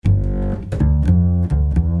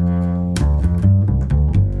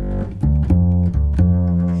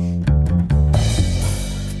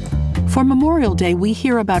For Memorial Day, we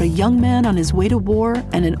hear about a young man on his way to war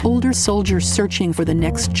and an older soldier searching for the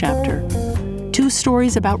next chapter. Two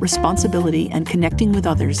stories about responsibility and connecting with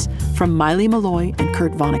others from Miley Malloy and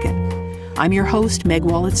Kurt Vonnegut. I'm your host, Meg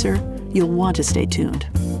Wolitzer. You'll want to stay tuned.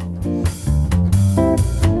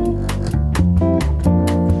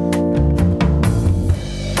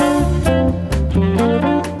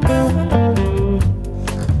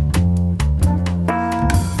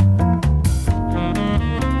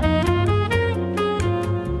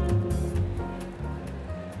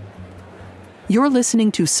 You're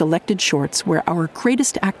listening to Selected Shorts, where our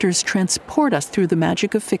greatest actors transport us through the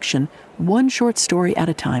magic of fiction, one short story at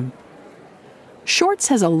a time. Shorts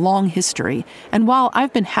has a long history, and while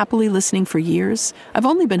I've been happily listening for years, I've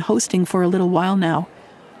only been hosting for a little while now.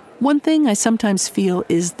 One thing I sometimes feel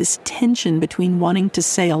is this tension between wanting to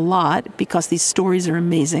say a lot because these stories are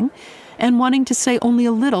amazing, and wanting to say only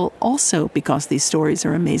a little also because these stories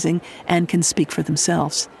are amazing and can speak for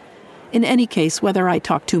themselves. In any case, whether I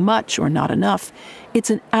talk too much or not enough, it's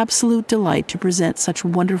an absolute delight to present such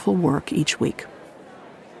wonderful work each week.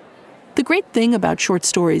 The great thing about short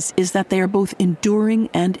stories is that they are both enduring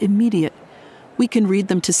and immediate. We can read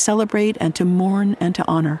them to celebrate and to mourn and to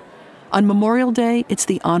honor. On Memorial Day, it's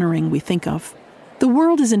the honoring we think of. The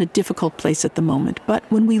world is in a difficult place at the moment, but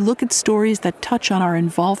when we look at stories that touch on our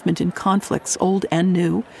involvement in conflicts, old and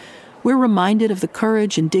new, we're reminded of the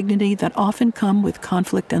courage and dignity that often come with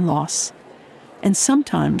conflict and loss. And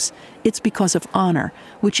sometimes it's because of honor,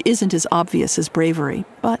 which isn't as obvious as bravery,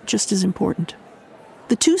 but just as important.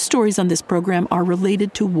 The two stories on this program are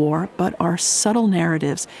related to war, but are subtle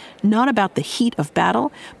narratives, not about the heat of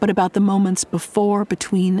battle, but about the moments before,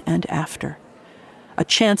 between, and after. A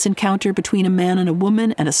chance encounter between a man and a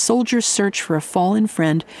woman and a soldier's search for a fallen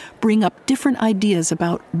friend bring up different ideas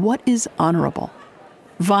about what is honorable.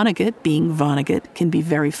 Vonnegut, being Vonnegut, can be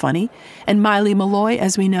very funny, and Miley Malloy,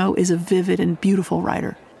 as we know, is a vivid and beautiful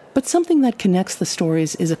writer. But something that connects the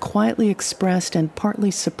stories is a quietly expressed and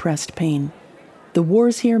partly suppressed pain. The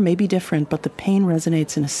wars here may be different, but the pain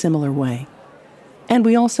resonates in a similar way. And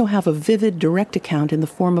we also have a vivid, direct account in the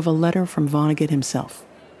form of a letter from Vonnegut himself.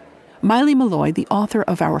 Miley Malloy, the author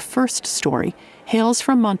of our first story, hails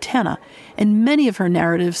from Montana, and many of her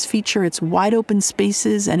narratives feature its wide-open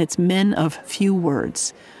spaces and its men of few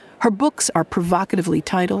words. Her books are provocatively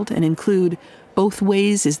titled and include Both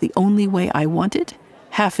Ways is the Only Way I Want It,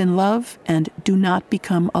 Half in Love, and Do Not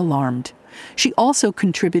Become Alarmed. She also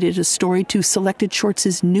contributed a story to Selected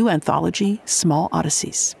Shorts' new anthology, Small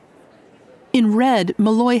Odysseys. In Red,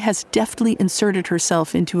 Malloy has deftly inserted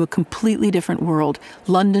herself into a completely different world,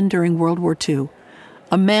 London during World War II.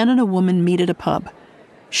 A man and a woman meet at a pub.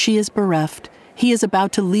 She is bereft. He is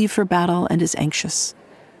about to leave for battle and is anxious.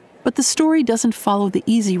 But the story doesn't follow the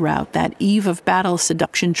easy route, that eve of battle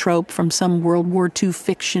seduction trope from some World War II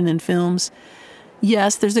fiction and films.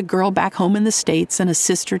 Yes, there's a girl back home in the States and a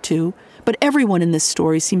sister too, but everyone in this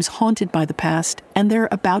story seems haunted by the past, and they're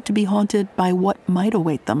about to be haunted by what might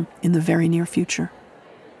await them in the very near future.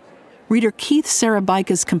 Reader Keith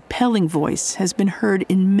Sarabaika's compelling voice has been heard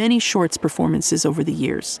in many Shorts performances over the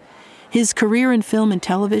years. His career in film and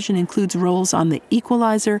television includes roles on The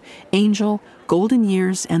Equalizer, Angel, Golden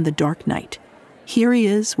Years, and The Dark Knight. Here he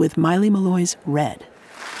is with Miley Malloy's Red.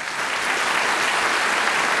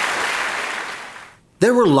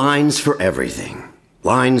 There were lines for everything.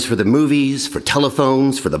 Lines for the movies, for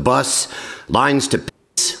telephones, for the bus, lines to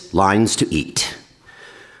piss, lines to eat.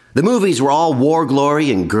 The movies were all war glory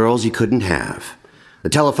and girls you couldn't have. The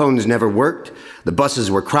telephones never worked, the buses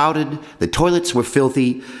were crowded, the toilets were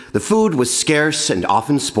filthy, the food was scarce and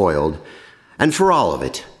often spoiled, and for all of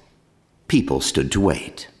it, people stood to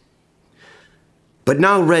wait. But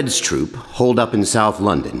now Red's troop, holed up in South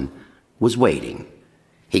London, was waiting.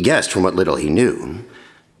 He guessed from what little he knew,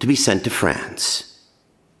 to be sent to France,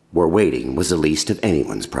 where waiting was the least of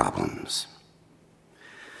anyone's problems.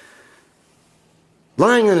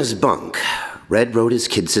 Lying on his bunk, Red wrote his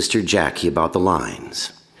kid sister Jackie about the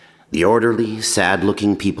lines, the orderly,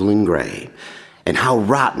 sad-looking people in gray, and how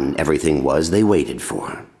rotten everything was they waited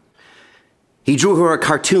for. He drew her a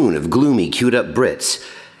cartoon of gloomy, queued-up Brits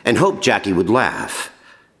and hoped Jackie would laugh,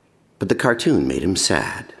 but the cartoon made him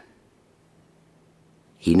sad.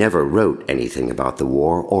 He never wrote anything about the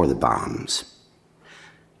war or the bombs.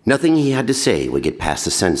 Nothing he had to say would get past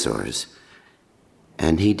the censors,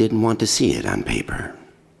 and he didn't want to see it on paper.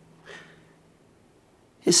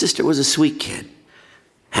 His sister was a sweet kid,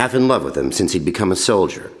 half in love with him since he'd become a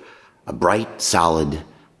soldier, a bright, solid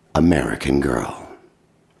American girl.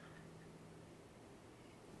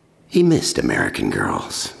 He missed American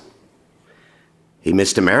girls. He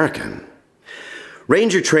missed America.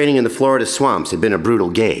 Ranger training in the Florida swamps had been a brutal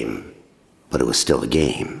game, but it was still a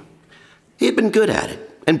game. He had been good at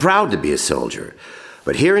it and proud to be a soldier,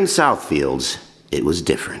 but here in Southfields, it was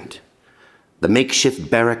different. The makeshift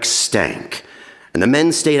barracks stank, and the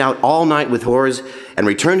men stayed out all night with whores and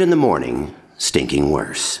returned in the morning stinking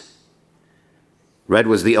worse. Red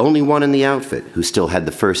was the only one in the outfit who still had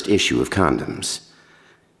the first issue of condoms.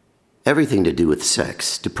 Everything to do with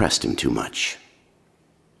sex depressed him too much.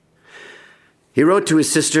 He wrote to his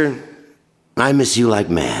sister, "I miss you like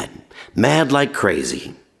mad, mad like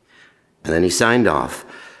crazy." And then he signed off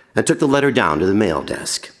and took the letter down to the mail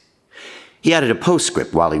desk. He added a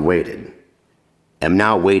postscript while he waited. "Am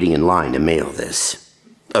now waiting in line to mail this.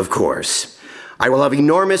 Of course. I will have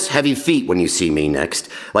enormous heavy feet when you see me next,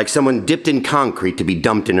 like someone dipped in concrete to be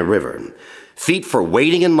dumped in a river. Feet for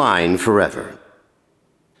waiting in line forever."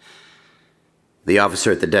 The officer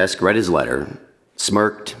at the desk read his letter,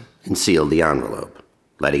 smirked, and sealed the envelope,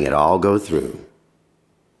 letting it all go through.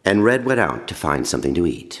 And Red went out to find something to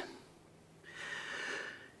eat.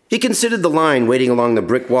 He considered the line waiting along the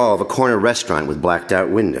brick wall of a corner restaurant with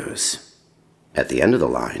blacked-out windows. At the end of the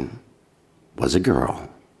line was a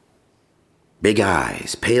girl. Big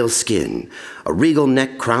eyes, pale skin, a regal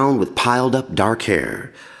neck crowned with piled-up dark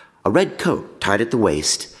hair, a red coat tied at the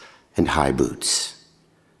waist, and high boots.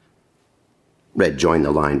 Red joined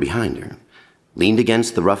the line behind her, leaned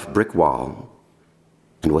against the rough brick wall,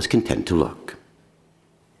 and was content to look.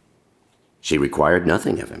 She required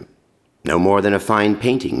nothing of him, no more than a fine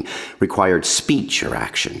painting required speech or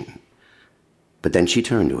action. But then she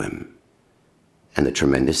turned to him, and the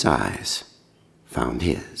tremendous eyes found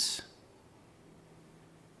his.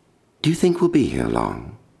 "Do you think we'll be here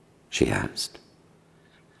long?" she asked.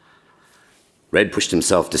 Red pushed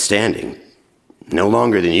himself to standing. "No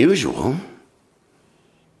longer than usual."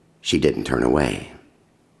 She didn't turn away.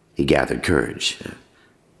 He gathered courage.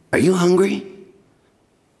 "Are you hungry?"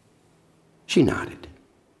 She nodded.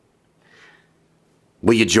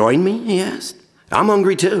 "Will you join me?" he asked. "I'm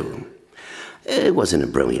hungry too." It wasn't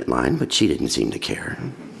a brilliant line, but she didn't seem to care.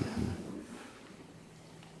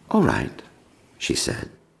 "All right," she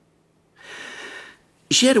said.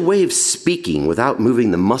 She had a way of speaking without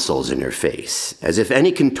moving the muscles in her face, as if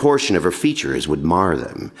any contortion of her features would mar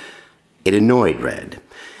them. It annoyed Red,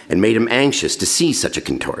 and made him anxious to see such a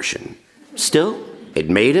contortion. Still, it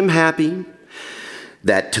made him happy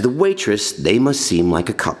that to the waitress they must seem like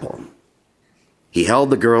a couple. He held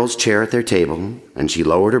the girl's chair at their table, and she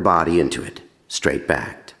lowered her body into it,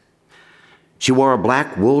 straight-backed. She wore a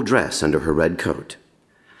black wool dress under her red coat.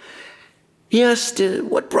 He asked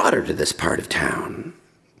what brought her to this part of town,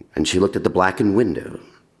 and she looked at the blackened window,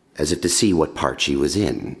 as if to see what part she was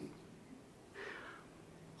in.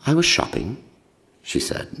 "I was shopping," she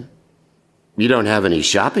said. "You don't have any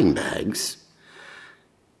shopping bags."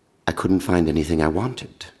 "I couldn't find anything I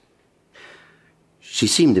wanted." She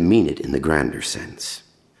seemed to mean it in the grander sense.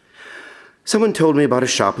 "Someone told me about a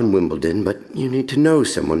shop in Wimbledon, but you need to know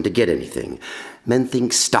someone to get anything. Men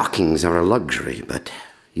think stockings are a luxury, but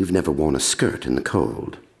you've never worn a skirt in the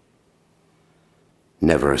cold."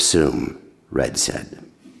 "Never assume," Red said.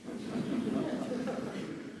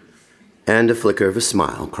 And a flicker of a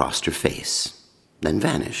smile crossed her face, then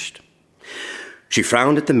vanished. She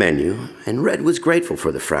frowned at the menu, and Red was grateful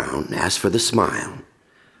for the frown, as for the smile.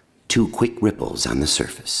 2 quick ripples on the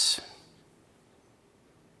surface.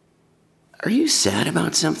 "Are you sad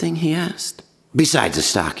about something?" he asked. "Besides the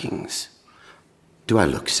stockings." "Do I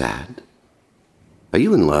look sad? Are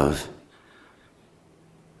you in love?"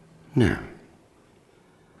 "No."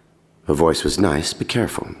 Her voice was nice but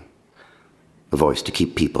careful. A voice to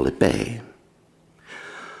keep people at bay.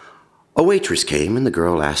 A waitress came, and the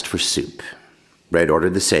girl asked for soup. Red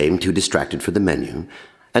ordered the same, too distracted for the menu,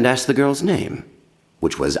 and asked the girl's name,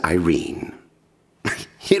 which was Irene.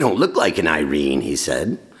 "You don't look like an Irene," he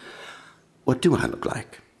said. "What do I look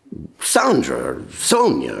like?" "Sandra, or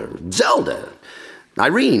Sonia, or Zelda.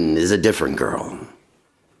 Irene is a different girl."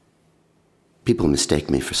 "People mistake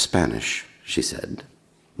me for Spanish," she said.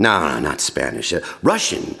 "No, not Spanish.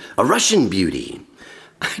 Russian. A Russian beauty."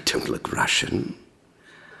 "I don't look Russian."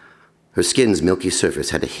 Her skin's milky surface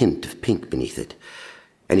had a hint of pink beneath it,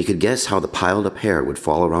 and he could guess how the piled-up hair would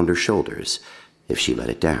fall around her shoulders if she let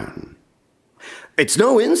it down. "It's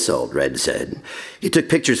no insult," Red said. He took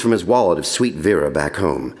pictures from his wallet of sweet Vera back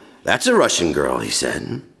home. "That's a Russian girl," he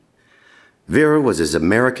said. Vera was as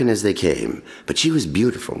American as they came, but she was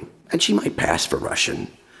beautiful, and she might pass for Russian.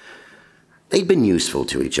 They'd been useful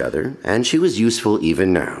to each other, and she was useful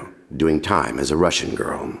even now, doing time as a Russian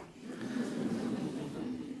girl.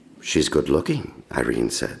 "She's good-looking," Irene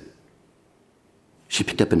said. She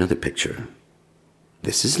picked up another picture.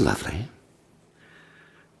 This is lovely.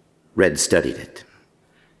 Red studied it.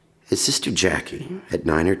 His sister Jackie, at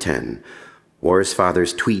 9 or 10, wore his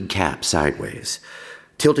father's tweed cap sideways,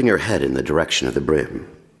 tilting her head in the direction of the brim.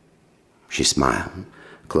 She smiled,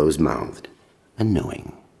 closed-mouthed, and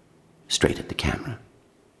knowing, straight at the camera.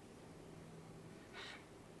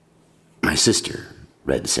 My sister,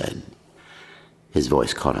 Red said. His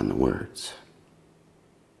voice caught on the words.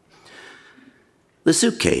 The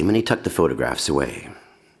soup came and he tucked the photographs away.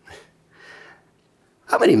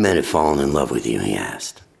 How many men have fallen in love with you, he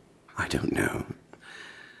asked. I don't know.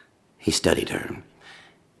 He studied her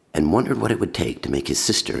and wondered what it would take to make his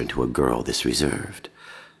sister into a girl this reserved.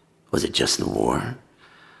 Was it just the war?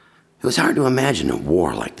 It was hard to imagine a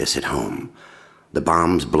war like this at home. The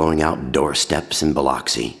bombs blowing out doorsteps in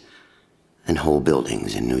Biloxi and whole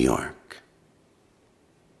buildings in New York.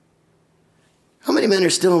 How many men are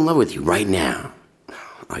still in love with you right now?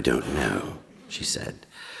 I don't know, she said.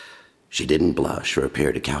 She didn't blush or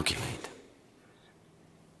appear to calculate.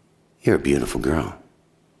 You're a beautiful girl.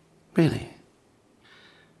 Really?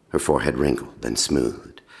 Her forehead wrinkled, then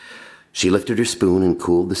smoothed. She lifted her spoon and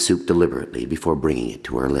cooled the soup deliberately before bringing it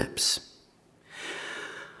to her lips.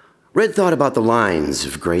 Red thought about the lines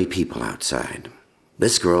of gray people outside.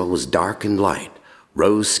 This girl was dark and light,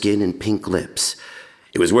 rose skin and pink lips.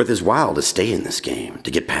 It was worth his while to stay in this game,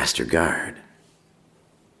 to get past her guard.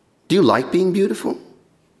 Do you like being beautiful?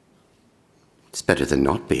 It's better than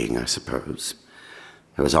not being, I suppose.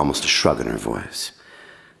 There was almost a shrug in her voice.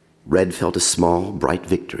 Red felt a small, bright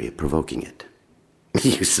victory at provoking it.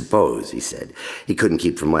 You suppose, he said. He couldn't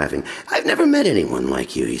keep from laughing. I've never met anyone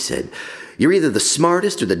like you, he said. You're either the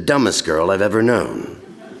smartest or the dumbest girl I've ever known.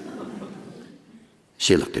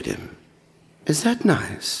 She looked at him. Is that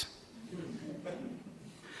nice?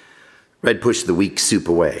 Red pushed the weak soup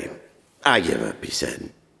away. I give up, he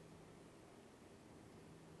said.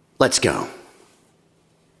 Let's go.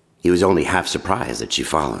 He was only half surprised that she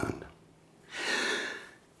followed.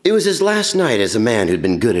 It was his last night as a man who'd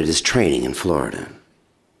been good at his training in Florida.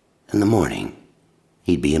 In the morning,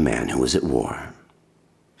 he'd be a man who was at war.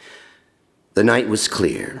 The night was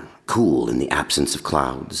clear, cool in the absence of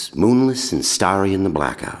clouds, moonless and starry in the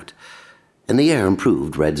blackout, and the air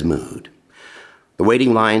improved Red's mood. The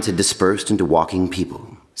waiting lines had dispersed into walking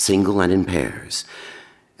people, single and in pairs,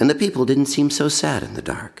 and the people didn't seem so sad in the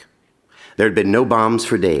dark. There had been no bombs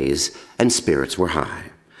for days, and spirits were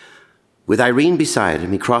high. With Irene beside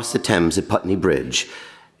him, he crossed the Thames at Putney Bridge,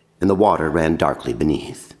 and the water ran darkly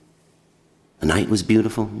beneath. The night was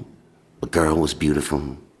beautiful. The girl was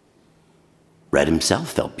beautiful. Red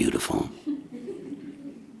himself felt beautiful.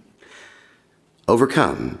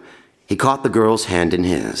 Overcome, he caught the girl's hand in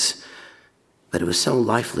his, but it was so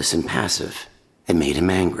lifeless and passive, it made him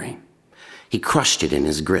angry. He crushed it in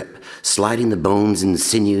his grip, sliding the bones and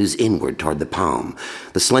sinews inward toward the palm,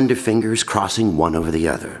 the slender fingers crossing one over the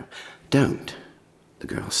other. Don't, the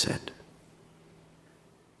girl said.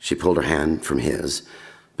 She pulled her hand from his,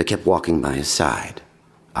 but kept walking by his side,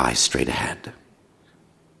 eyes straight ahead.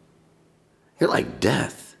 You're like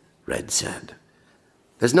death, Red said.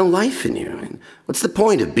 There's no life in you. What's the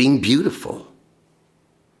point of being beautiful?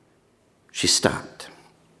 She stopped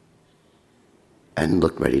and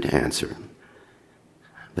looked ready to answer,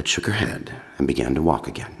 but shook her head and began to walk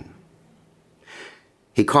again.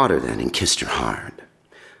 He caught her then and kissed her hard.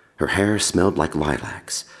 Her hair smelled like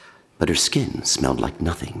lilacs, but her skin smelled like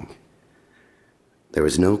nothing. There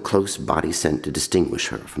was no close body scent to distinguish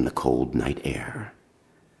her from the cold night air.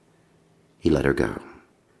 He let her go,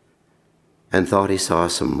 and thought he saw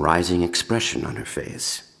some rising expression on her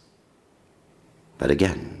face. But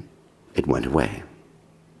again, it went away.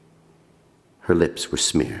 Her lips were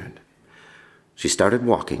smeared. She started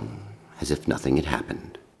walking as if nothing had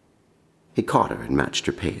happened. He caught her and matched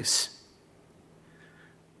her pace.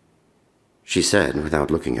 She said,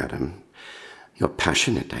 without looking at him, You're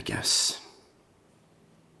passionate, I guess.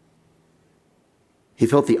 He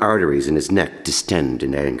felt the arteries in his neck distend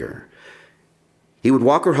in anger. He would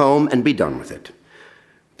walk her home and be done with it.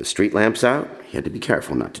 The street lamps out, he had to be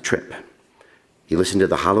careful not to trip. He listened to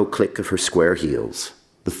the hollow click of her square heels,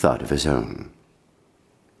 the thud of his own.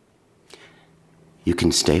 You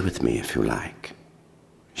can stay with me if you like,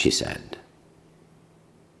 she said.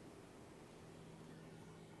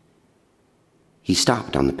 He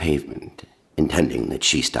stopped on the pavement, intending that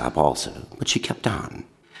she stop also, but she kept on,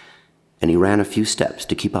 and he ran a few steps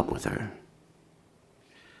to keep up with her.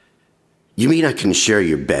 You mean I can share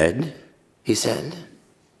your bed? He said.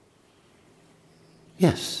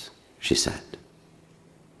 Yes, she said,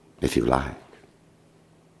 if you like.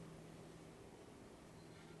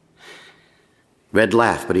 Red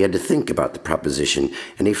laughed, but he had to think about the proposition,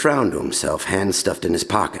 and he frowned to himself, hands stuffed in his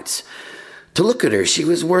pockets. To look at her, she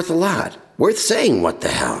was worth a lot, worth saying what the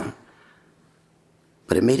hell.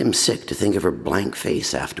 But it made him sick to think of her blank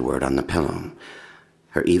face afterward on the pillow,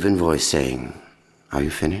 her even voice saying, "Are you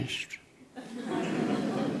finished?"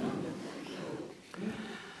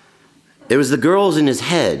 There was the girls in his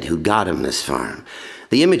head who got him this far.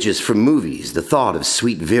 The images from movies, the thought of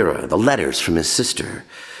sweet Vera, the letters from his sister.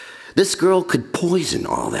 This girl could poison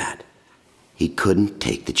all that. He couldn't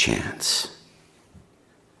take the chance.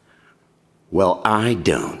 "Well, I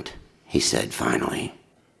don't," he said finally.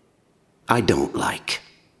 "I don't like."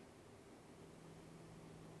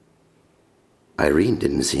 Irene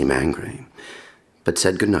didn't seem angry, but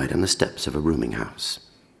said goodnight on the steps of a rooming house.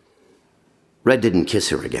 Red didn't kiss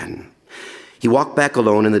her again. He walked back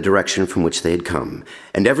alone in the direction from which they had come,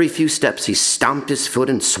 and every few steps he stomped his foot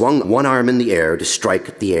and swung one arm in the air to strike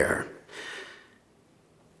at the air.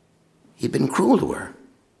 He'd been cruel to her,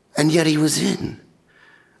 and yet he was in.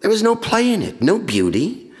 There was no play in it, no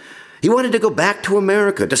beauty. He wanted to go back to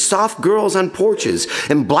America, to soft girls on porches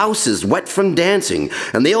and blouses wet from dancing,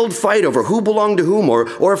 and the old fight over who belonged to whom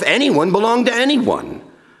or if anyone belonged to anyone.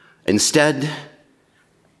 Instead,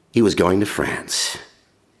 he was going to France.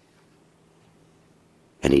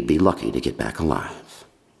 And he'd be lucky to get back alive.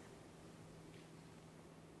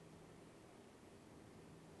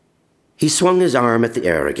 He swung his arm at the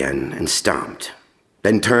air again and stomped,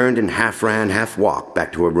 then turned and half ran, half walked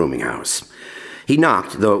back to her rooming house. He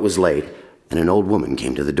knocked, though it was late, and an old woman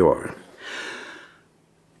came to the door.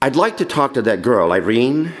 "I'd like to talk to that girl,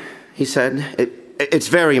 Irene," he said. It's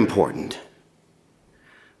very important."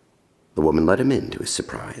 The woman let him in to his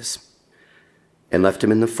surprise, and left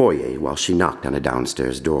him in the foyer while she knocked on a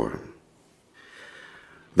downstairs door.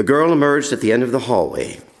 The girl emerged at the end of the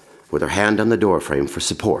hallway, with her hand on the doorframe for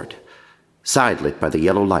support, side-lit by the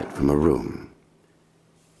yellow light from her room.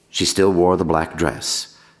 She still wore the black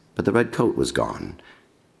dress, but the red coat was gone,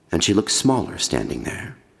 and she looked smaller standing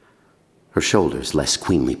there, her shoulders less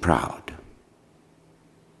queenly proud.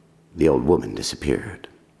 The old woman disappeared.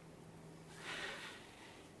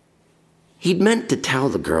 He'd meant to tell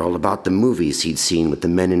the girl about the movies he'd seen with the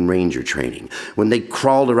men in ranger training, when they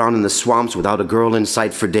crawled around in the swamps without a girl in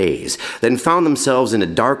sight for days, then found themselves in a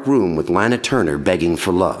dark room with Lana Turner begging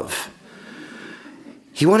for love.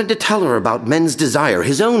 He wanted to tell her about men's desire,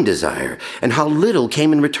 his own desire, and how little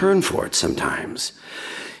came in return for it sometimes.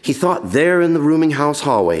 He thought there in the rooming house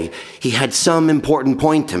hallway he had some important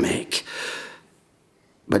point to make.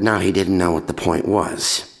 But now he didn't know what the point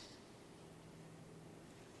was,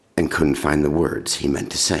 and couldn't find the words he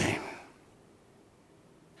meant to say.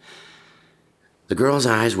 The girl's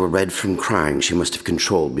eyes were red from crying she must have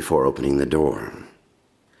controlled before opening the door.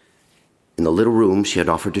 In the little room she had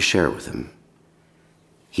offered to share with him,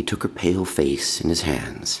 he took her pale face in his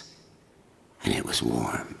hands, and it was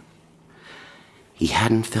warm. He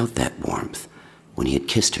hadn't felt that warmth when he had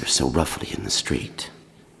kissed her so roughly in the street.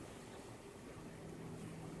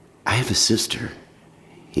 "I have a sister,"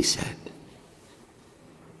 he said.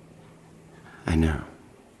 "I know,"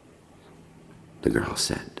 the girl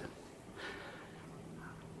said.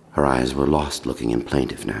 Her eyes were lost looking and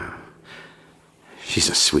plaintive now. "She's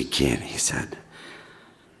a sweet kid," he said.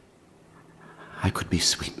 "I could be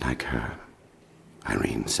sweet like her,"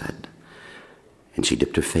 Irene said, and she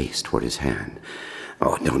dipped her face toward his hand.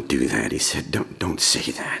 "Oh, don't do that," he said. Don't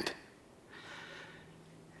say that."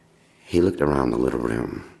 He looked around the little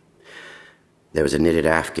room. There was a knitted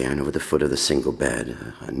afghan over the foot of the single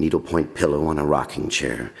bed, a needlepoint pillow on a rocking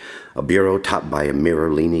chair, a bureau topped by a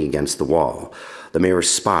mirror leaning against the wall, the mirror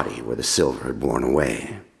spotty where the silver had worn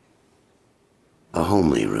away. A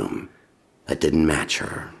homely room that didn't match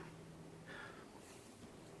her.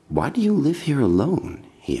 "Why do you live here alone?"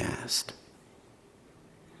 he asked.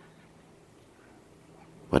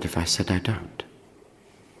 "What if I said I don't?"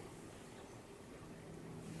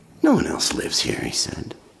 "No one else lives here," he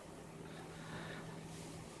said.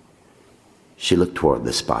 She looked toward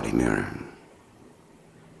the spotty mirror.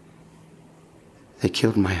 "They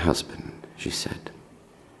killed my husband," she said,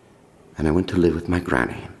 "and I went to live with my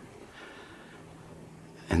granny.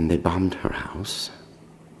 And they bombed her house,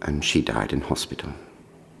 and she died in hospital."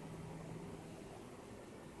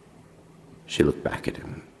 She looked back at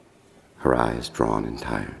him, her eyes drawn and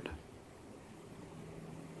tired.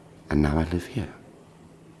 "And now I live here."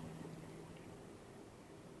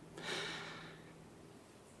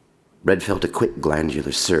 Red felt a quick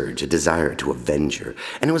glandular surge, a desire to avenge her,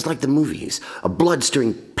 and it was like the movies, a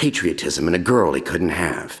blood-stirring patriotism in a girl he couldn't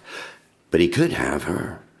have. But he could have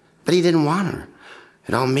her. But he didn't want her.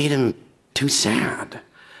 It all made him too sad.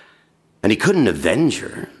 And he couldn't avenge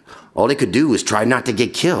her. All he could do was try not to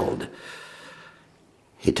get killed.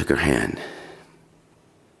 He took her hand.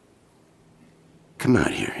 "Come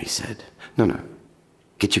out here," he said. No,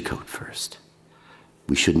 get your coat first.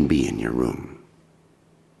 We shouldn't be in your room."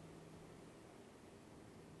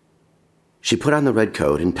 She put on the red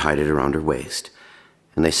coat and tied it around her waist,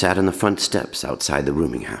 and they sat on the front steps outside the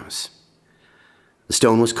rooming house. The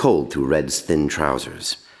stone was cold through Red's thin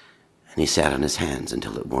trousers, and he sat on his hands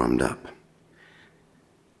until it warmed up.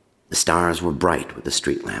 The stars were bright with the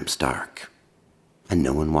street lamps dark, and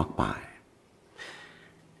no one walked by.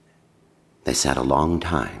 They sat a long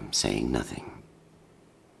time saying nothing.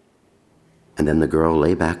 And then the girl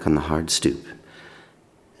lay back on the hard stoop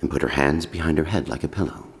and put her hands behind her head like a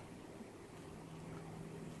pillow.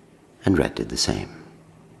 And Red did the same.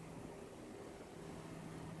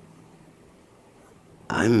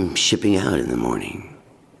 "I'm shipping out in the morning,"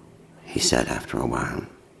 he said after a while.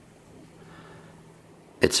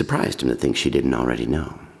 It surprised him to think she didn't already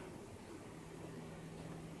know.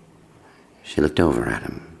 She looked over at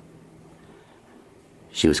him.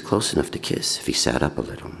 She was close enough to kiss if he sat up a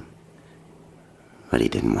little, but he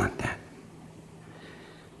didn't want that.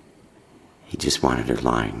 He just wanted her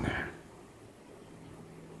lying there.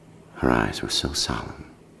 Her eyes were so solemn.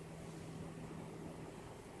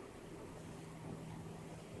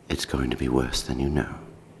 "It's going to be worse than you know,"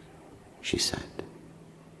 she said.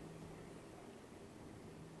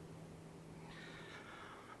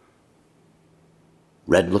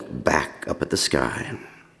 Red looked back up at the sky.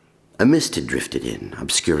 A mist had drifted in,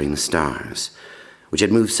 obscuring the stars, which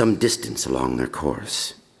had moved some distance along their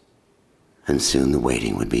course. And soon the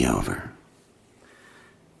waiting would be over.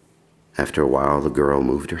 After a while, the girl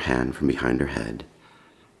moved her hand from behind her head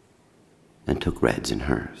and took Red's in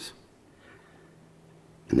hers.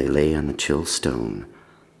 And they lay on the chill stone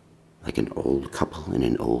like an old couple in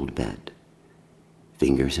an old bed,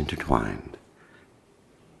 fingers intertwined,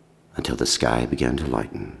 until the sky began to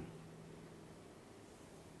lighten,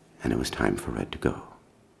 and it was time for Red to go.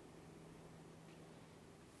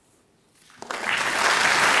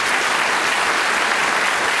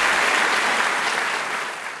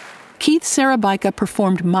 Keith Sarabaika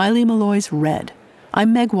performed Miley Malloy's Red.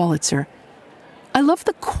 I'm Meg Wolitzer. I love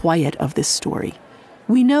the quiet of this story.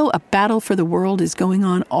 We know a battle for the world is going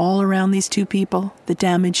on all around these two people. The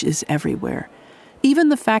damage is everywhere. Even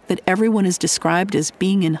the fact that everyone is described as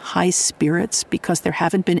being in high spirits because there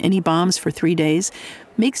haven't been any bombs for 3 days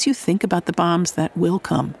makes you think about the bombs that will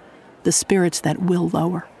come, the spirits that will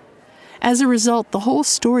lower. As a result, the whole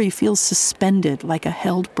story feels suspended like a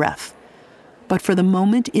held breath. But for the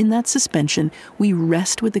moment in that suspension, we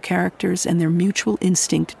rest with the characters and their mutual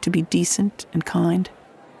instinct to be decent and kind.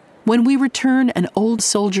 When we return, an old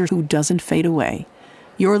soldier who doesn't fade away.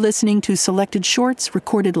 You're listening to selected shorts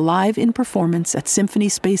recorded live in performance at Symphony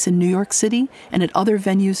Space in New York City and at other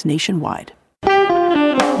venues nationwide.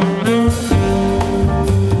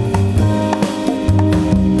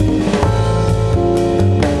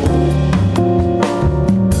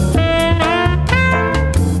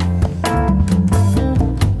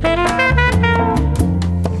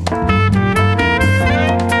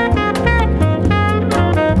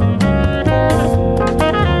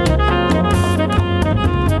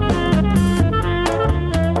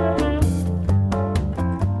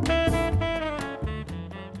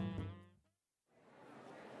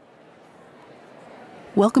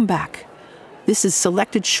 Welcome back. This is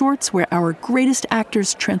Selected Shorts, where our greatest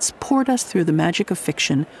actors transport us through the magic of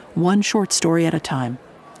fiction, one short story at a time.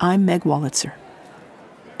 I'm Meg Wolitzer.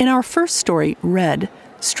 In our first story, Red,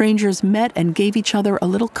 strangers met and gave each other a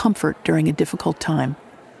little comfort during a difficult time.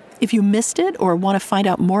 If you missed it or want to find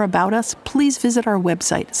out more about us, please visit our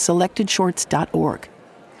website, selectedshorts.org.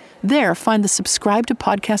 There, find the subscribe to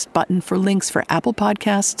podcast button for links for Apple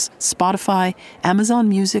Podcasts, Spotify, Amazon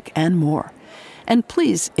Music, and more. And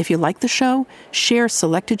please, if you like the show, share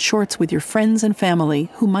Selected Shorts with your friends and family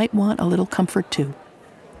who might want a little comfort too.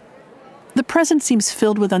 The present seems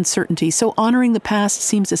filled with uncertainty, so honoring the past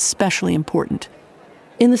seems especially important.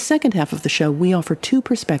 In the second half of the show, we offer 2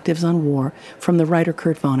 perspectives on war from the writer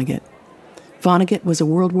Kurt Vonnegut. Vonnegut was a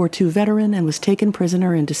World War II veteran and was taken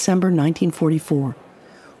prisoner in December 1944.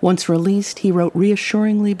 Once released, he wrote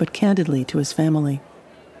reassuringly but candidly to his family.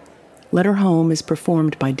 Letter Home is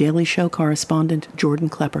performed by Daily Show correspondent Jordan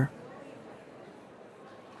Klepper.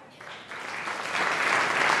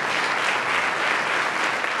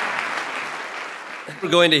 We're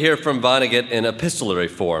going to hear from Vonnegut in epistolary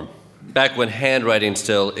form, back when handwriting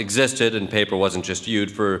still existed and paper wasn't just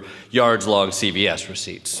used for yards-long CVS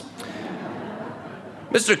receipts.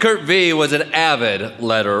 Mr. Kurt V. was an avid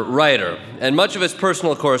letter writer, and much of his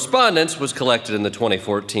personal correspondence was collected in the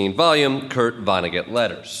 2014 volume, Kurt Vonnegut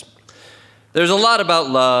Letters. There's a lot about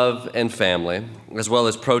love and family, as well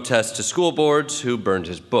as protests to school boards who burned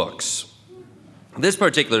his books. This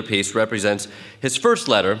particular piece represents his first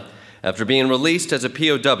letter after being released as a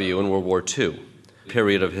POW in World War II, a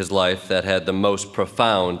period of his life that had the most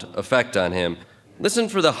profound effect on him. Listen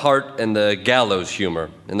for the heart and the gallows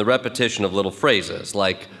humor in the repetition of little phrases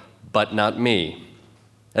like, "but not me."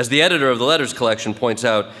 As the editor of the letters collection points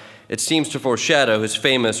out, it seems to foreshadow his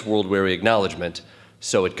famous world-weary acknowledgement,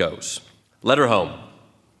 "So it goes." Letter home.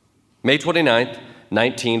 May 29th,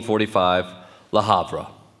 1945, Le Havre.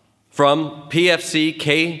 From PFC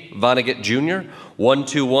K. Vonnegut Jr.,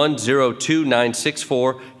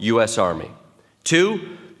 121-02964, U.S. Army. To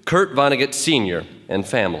Kurt Vonnegut Sr. and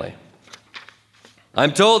family.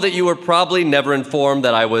 I'm told that you were probably never informed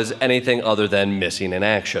that I was anything other than missing in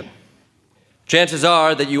action. Chances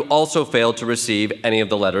are that you also failed to receive any of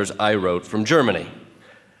the letters I wrote from Germany.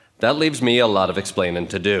 That leaves me a lot of explaining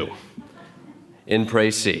to do. In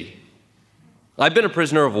précis. I've been a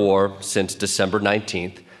prisoner of war since December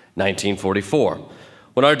 19th, 1944,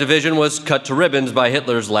 when our division was cut to ribbons by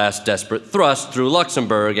Hitler's last desperate thrust through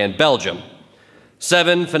Luxembourg and Belgium.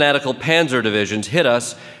 7 fanatical panzer divisions hit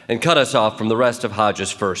us and cut us off from the rest of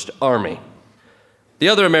Hodge's First Army. The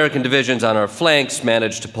other American divisions on our flanks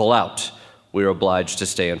managed to pull out. We were obliged to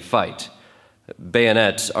stay and fight.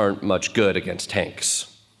 Bayonets aren't much good against tanks.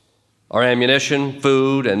 Our ammunition,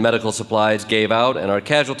 food, and medical supplies gave out, and our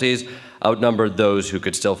casualties outnumbered those who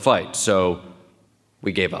could still fight, so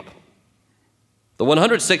we gave up. The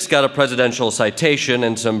 106th got a presidential citation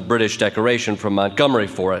and some British decoration from Montgomery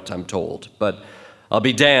for it, I'm told, but I'll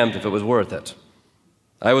be damned if it was worth it.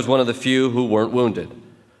 I was one of the few who weren't wounded.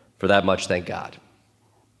 For that much, thank God.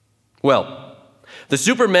 Well, the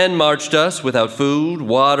supermen marched us without food,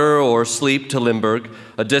 water, or sleep to Limburg,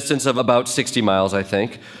 a distance of about 60 miles, I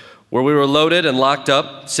think, where we were loaded and locked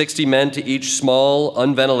up, 60 men to each small,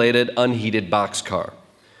 unventilated, unheated boxcar.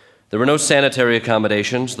 There were no sanitary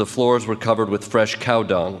accommodations. The floors were covered with fresh cow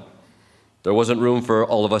dung. There wasn't room for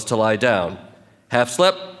all of us to lie down. Half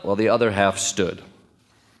slept, while the other half stood.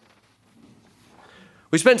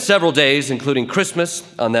 We spent several days, including Christmas,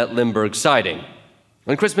 on that Limburg siding.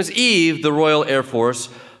 On Christmas Eve, the Royal Air Force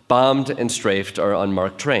bombed and strafed our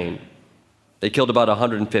unmarked train. They killed about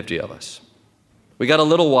 150 of us. We got a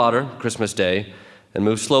little water Christmas Day and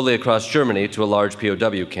moved slowly across Germany to a large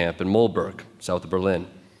POW camp in Mollberg, south of Berlin.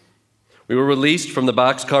 We were released from the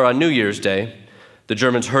boxcar on New Year's Day. The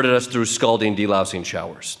Germans herded us through scalding, delousing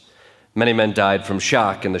showers. Many men died from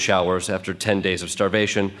shock in the showers after 10 days of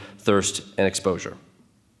starvation, thirst, and exposure.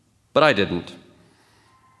 But I didn't.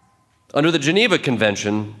 Under the Geneva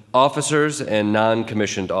Convention, officers and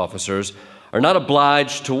non-commissioned officers are not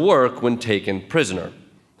obliged to work when taken prisoner.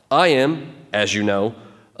 I am, as you know,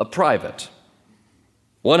 a private.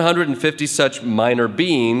 150 such minor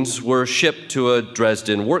beings were shipped to a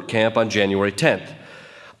Dresden work camp on January 10th.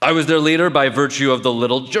 I was their leader by virtue of the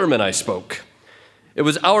little German I spoke. It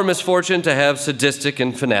was our misfortune to have sadistic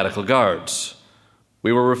and fanatical guards.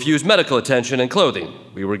 We were refused medical attention and clothing.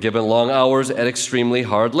 We were given long hours at extremely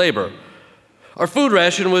hard labor. Our food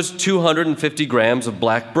ration was 250 grams of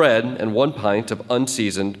black bread and 1 pint of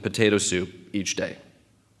unseasoned potato soup each day.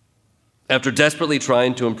 After desperately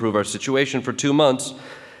trying to improve our situation for 2 months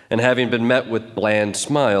and having been met with bland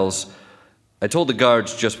smiles, I told the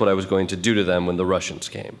guards just what I was going to do to them when the Russians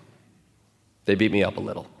came. They beat me up a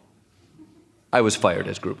little. I was fired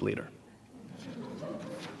as group leader.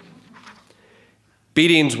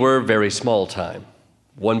 Beatings were very small time.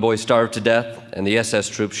 1 boy starved to death, and the SS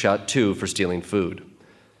troops shot 2 for stealing food.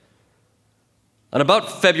 On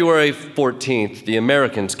about February 14th, the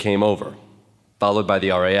Americans came over, followed by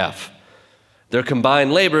the RAF. Their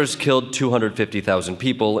combined labors killed 250,000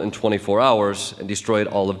 people in 24 hours and destroyed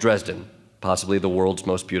all of Dresden, possibly the world's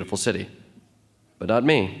most beautiful city. But not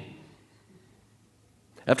me.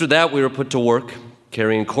 After that, we were put to work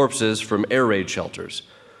carrying corpses from air raid shelters.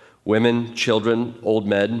 Women, children, old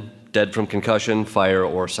men, dead from concussion, fire,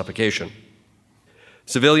 or suffocation.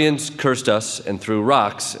 Civilians cursed us and threw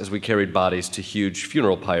rocks as we carried bodies to huge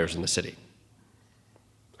funeral pyres in the city.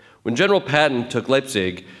 When General Patton took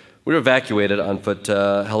Leipzig, we were evacuated on foot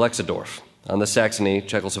to Helexdorf on the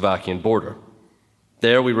Saxony-Czechoslovakian border.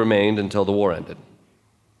 There we remained until the war ended.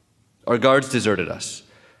 Our guards deserted us.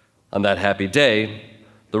 On that happy day,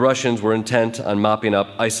 the Russians were intent on mopping up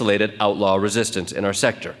isolated outlaw resistance in our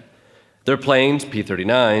sector. Their planes,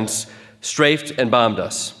 P-39s, strafed and bombed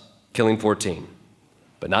us, killing 14,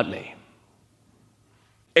 but not me.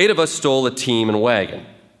 8 of us stole a team and wagon.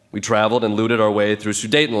 We traveled and looted our way through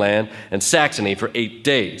Sudetenland and Saxony for 8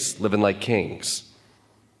 days, living like kings.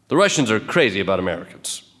 The Russians are crazy about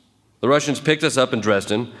Americans. The Russians picked us up in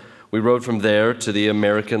Dresden. We rode from there to the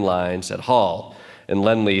American lines at Hall in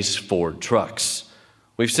Lend-Lease Ford trucks.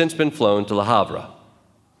 We've since been flown to Le Havre.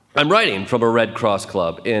 I'm writing from a Red Cross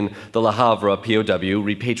club in the Le Havre POW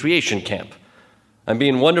repatriation camp. I'm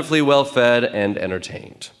being wonderfully well-fed and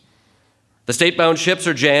entertained. The state-bound ships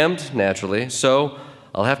are jammed, naturally, so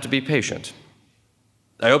I'll have to be patient.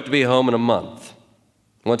 I hope to be home in a month.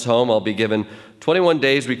 Once home, I'll be given 21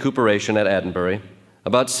 days recuperation at Attenbury,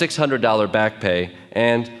 about $600 back pay,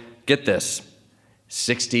 and, get this,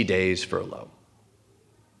 60 days furlough.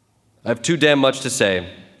 I have too damn much to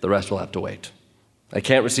say. The rest will have to wait. I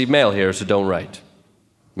can't receive mail here, so don't write.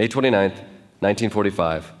 May 29th,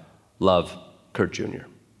 1945. Love, Kurt Jr.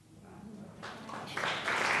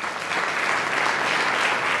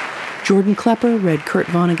 Jordan Klepper read Kurt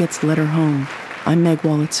Vonnegut's letter home. I'm Meg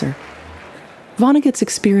Wolitzer. Vonnegut's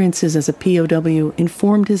experiences as a POW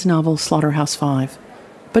informed his novel Slaughterhouse-Five.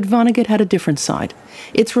 But Vonnegut had a different side.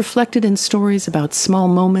 It's reflected in stories about small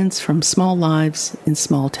moments from small lives in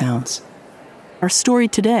small towns. Our story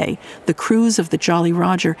today, The Cruise of the Jolly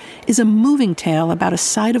Roger, is a moving tale about a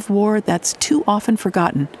side of war that's too often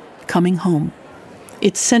forgotten, coming home.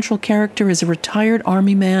 Its central character is a retired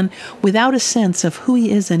army man without a sense of who he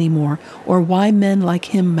is anymore or why men like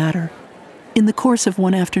him matter. In the course of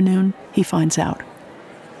one afternoon, he finds out.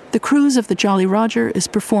 The Cruise of the Jolly Roger is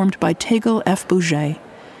performed by Tegal F. Bouget.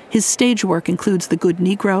 His stage work includes The Good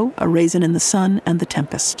Negro, A Raisin in the Sun, and The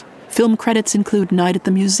Tempest. Film credits include Night at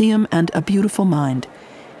the Museum and A Beautiful Mind.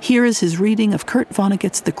 Here is his reading of Kurt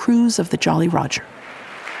Vonnegut's The Cruise of the Jolly Roger.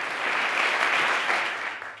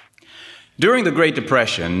 During the Great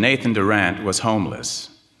Depression, Nathan Durant was homeless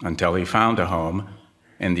until he found a home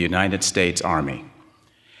in the United States Army.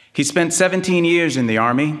 He spent 17 years in the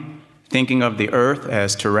Army, thinking of the earth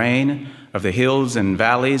as terrain, of the hills and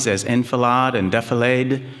valleys as enfilade and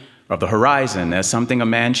defilade, of the horizon as something a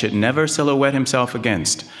man should never silhouette himself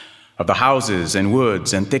against, of the houses and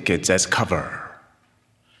woods and thickets as cover.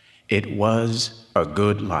 It was a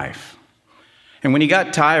good life. And when he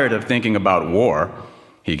got tired of thinking about war,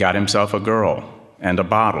 he got himself a girl and a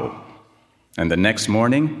bottle. And the next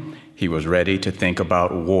morning, he was ready to think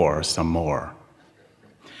about war some more.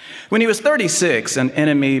 When he was 36, an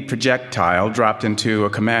enemy projectile dropped into a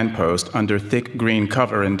command post under thick green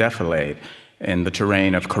cover and defilade in the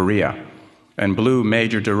terrain of Korea and blew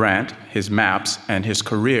Major Durant, his maps, and his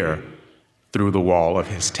career through the wall of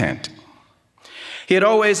his tent. He had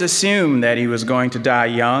always assumed that he was going to die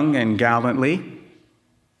young and gallantly,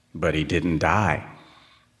 but he didn't die.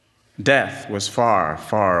 Death was far,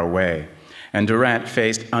 far away, and Durant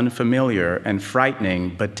faced unfamiliar and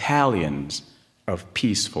frightening battalions of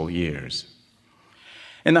peaceful years.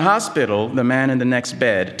 In the hospital, the man in the next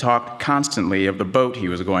bed talked constantly of the boat he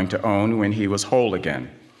was going to own when he was whole again.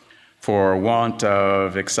 For want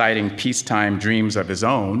of exciting peacetime dreams of his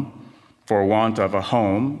own, for want of a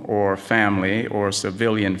home or family or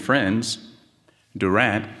civilian friends,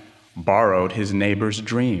 Durant borrowed his neighbor's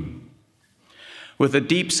dream. With a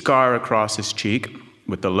deep scar across his cheek,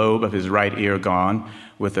 with the lobe of his right ear gone,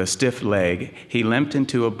 with a stiff leg, he limped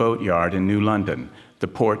into a boatyard in New London, the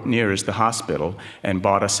port nearest the hospital, and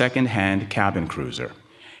bought a second-hand cabin cruiser.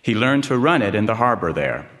 He learned to run it in the harbor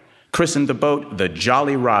there, christened the boat the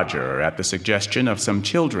Jolly Roger at the suggestion of some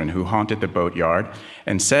children who haunted the boatyard,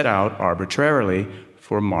 and set out arbitrarily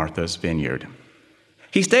for Martha's Vineyard.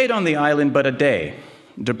 He stayed on the island but a day,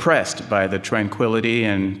 depressed by the tranquility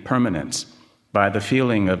and permanence, by the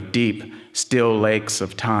feeling of deep, still lakes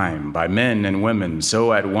of time, by men and women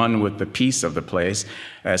so at one with the peace of the place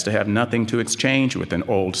as to have nothing to exchange with an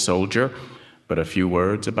old soldier but a few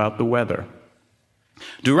words about the weather.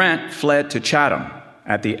 Durant fled to Chatham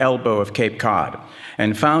at the elbow of Cape Cod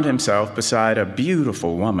and found himself beside a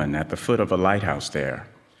beautiful woman at the foot of a lighthouse there.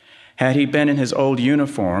 Had he been in his old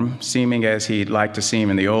uniform, seeming as he'd like to seem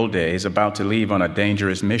in the old days, about to leave on a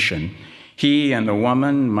dangerous mission, he and the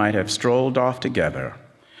woman might have strolled off together.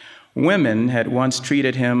 Women had once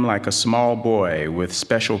treated him like a small boy with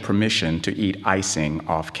special permission to eat icing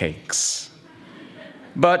off cakes.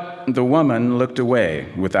 But the woman looked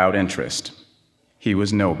away without interest. He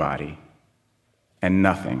was nobody and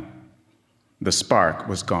nothing. The spark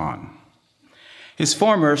was gone. His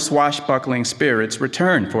former swashbuckling spirits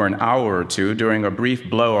returned for an hour or two during a brief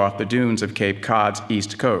blow off the dunes of Cape Cod's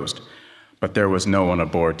east coast, but there was no one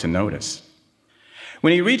aboard to notice.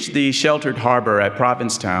 When he reached the sheltered harbor at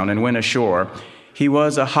Provincetown and went ashore, He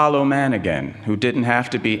was a hollow man again, who didn't have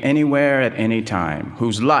to be anywhere at any time,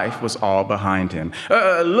 whose life was all behind him.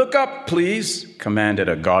 Look up, please, commanded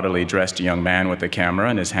a gaudily dressed young man with a camera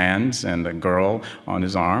in his hands and a girl on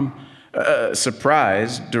his arm.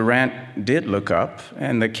 Surprised, Durant did look up,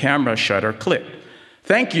 and the camera shutter clicked.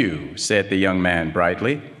 "Thank you," said the young man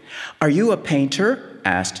brightly. "Are you a painter?"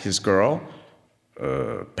 asked his girl.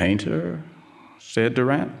 Painter?" said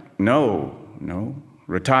Durant. No,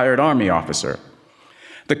 retired Army officer."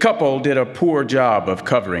 The couple did a poor job of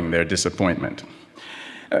covering their disappointment.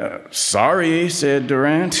 "Sorry," said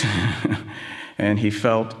Durant, and he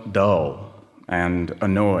felt dull and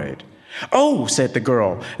annoyed. "Oh," said the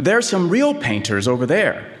girl, "there's some real painters over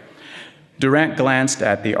there." Durant glanced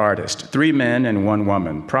at the artist, 3 men and 1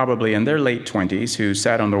 woman, probably in their late 20s, who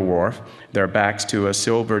sat on the wharf, their backs to a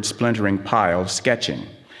silvered splintering pile, sketching.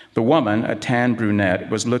 The woman, a tan brunette,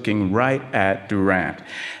 was looking right at Durant.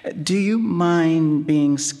 "Do you mind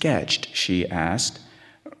being sketched?" she asked.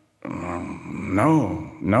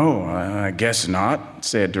 No, I guess not,"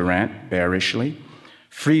 said Durant bearishly.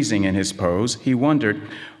 Freezing in his pose, he wondered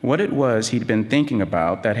what it was he'd been thinking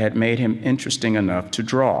about that had made him interesting enough to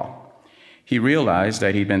draw. He realized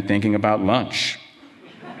that he'd been thinking about lunch,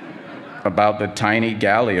 about the tiny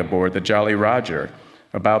galley aboard the Jolly Roger,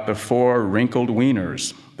 about the 4 wrinkled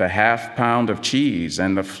wieners, the half-pound of cheese,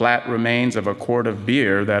 and the flat remains of a quart of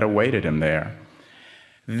beer that awaited him there.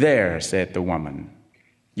 "There," said the woman.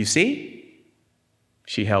 "You see?"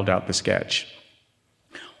 She held out the sketch.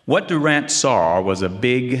 What Durant saw was a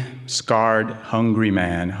big, scarred, hungry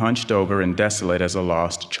man hunched over and desolate as a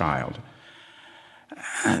lost child.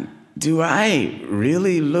 "Do I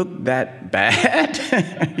really look that bad?"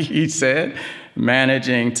 he said,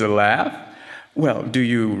 managing to laugh. "Well, do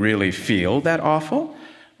you really feel that awful?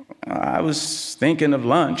 I was thinking of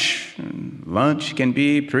lunch. Lunch can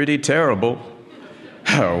be pretty terrible."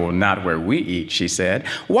 "Oh, not where we eat," she said.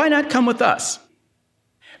 "Why not come with us?"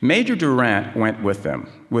 Major Durant went with them,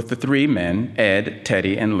 with the 3 men, Ed,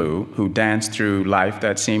 Teddy, and Lou, who danced through life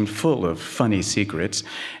that seemed full of funny secrets,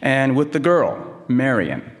 and with the girl,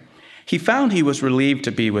 Marion. He found he was relieved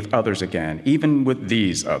to be with others again, even with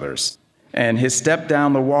these others, and his step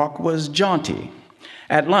down the walk was jaunty.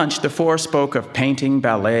 At lunch, the 4 spoke of painting,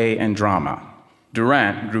 ballet, and drama.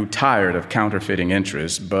 Durant grew tired of counterfeiting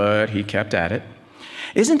interest, but he kept at it.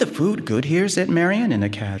 "Isn't the food good here?" said Marion in a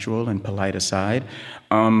casual and polite aside.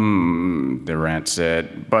 Durant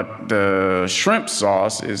said, "but the shrimp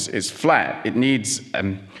sauce is flat. It needs,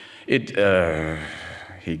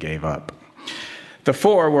 He gave up. The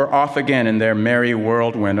 4 were off again in their merry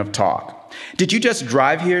whirlwind of talk. "Did you just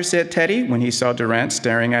drive here?" said Teddy when he saw Durant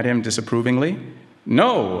staring at him disapprovingly.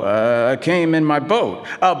 "No, I came in my boat."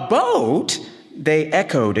 "A boat?" They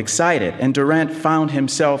echoed, excited, and Durant found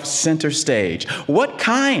himself center stage. "What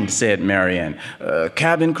kind?" said Marion.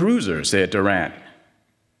 "Cabin cruiser," said Durant.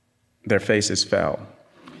 Their faces fell.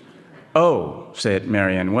 "Oh," said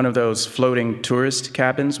Marion, "one of those floating tourist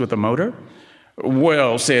cabins with a motor?"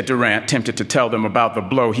 "Well," said Durant, tempted to tell them about the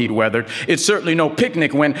blow he'd weathered, "it's certainly no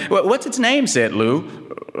picnic when—" "What's its name?" said Lou.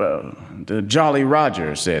 "The Jolly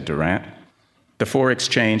Roger," said Durant. The 4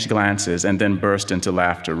 exchanged glances and then burst into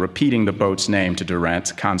laughter, repeating the boat's name to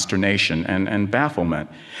Durant's consternation and bafflement.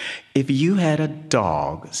 "If you had a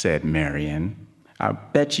dog," said Marion, "I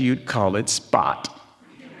bet you'd call it Spot."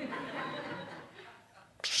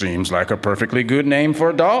 "Seems like a perfectly good name for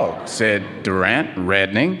a dog," said Durant,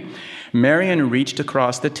 reddening. Marion reached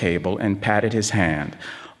across the table and patted his hand.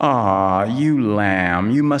 "Aw, you lamb,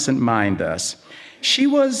 you mustn't mind us." She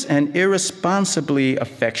was an irresponsibly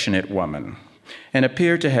affectionate woman and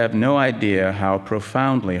appeared to have no idea how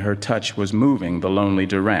profoundly her touch was moving the lonely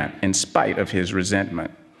Durant, in spite of his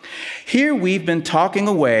resentment. "Here we've been talking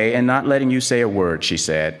away and not letting you say a word," she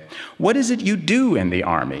said. "What is it you do in the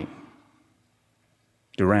Army?"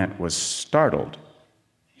 Durant was startled.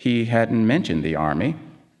 He hadn't mentioned the Army,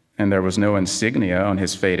 and there was no insignia on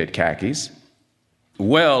his faded khakis.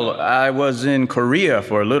 "Well, I was in Korea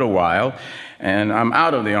for a little while, and I'm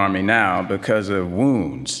out of the Army now because of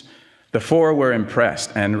wounds." The 4 were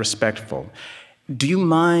impressed and respectful. "Do you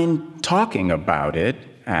mind talking about it?"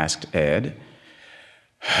 asked Ed.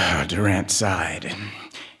 Durant sighed.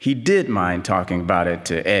 He did mind talking about it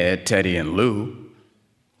to Ed, Teddy, and Lou,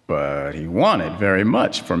 but he wanted very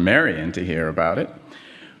much for Marion to hear about it.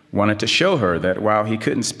 Wanted to show her that while he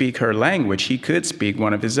couldn't speak her language, he could speak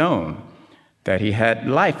one of his own, that he had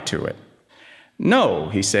life to it. "No,"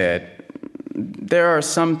 he said. "There are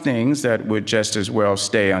some things that would just as well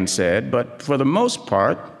stay unsaid, but for the most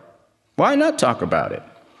part, why not talk about it?"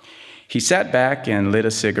 He sat back and lit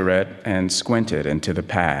a cigarette and squinted into the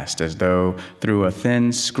past as though through a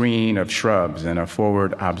thin screen of shrubs in a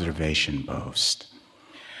forward observation post.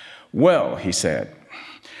 "Well," he said,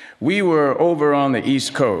 "we were over on the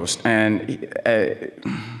East Coast, and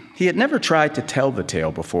he had never tried to tell the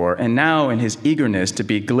tale before, and now in his eagerness to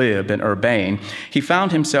be glib and urbane, he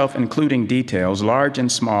found himself including details, large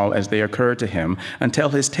and small as they occurred to him, until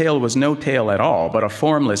his tale was no tale at all, but a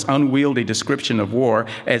formless, unwieldy description of war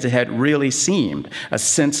as it had really seemed, a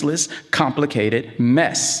senseless, complicated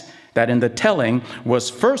mess that in the telling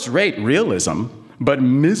was first-rate realism, but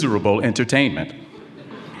miserable entertainment."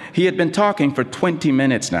 He had been talking for 20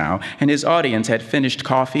 minutes now, and his audience had finished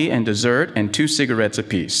coffee and dessert and 2 cigarettes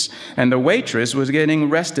apiece, and the waitress was getting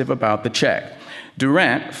restive about the check.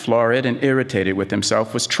 Durant, florid and irritated with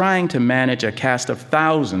himself, was trying to manage a cast of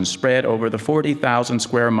thousands spread over the 40,000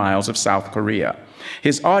 square miles of South Korea.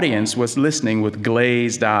 His audience was listening with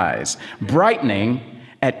glazed eyes, brightening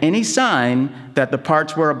at any sign that the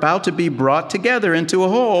parts were about to be brought together into a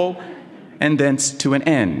whole and thence to an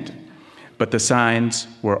end. But the signs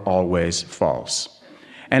were always false.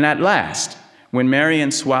 And at last, when Marion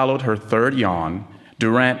swallowed her third yawn,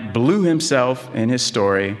 Durant blew himself in his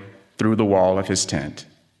story through the wall of his tent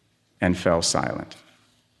and fell silent.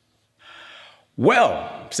 "Well,"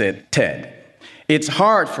 said Ted, "it's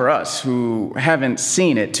hard for us who haven't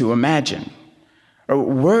seen it to imagine."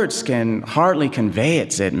 "Words can hardly convey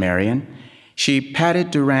it," said Marion. She patted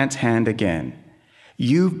Durant's hand again.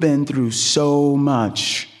 "You've been through so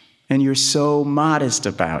much, and you're so modest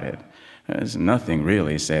about it." "There's nothing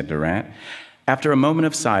really," said Durant. After a moment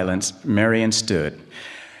of silence, Marion stood.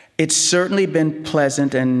 "It's certainly been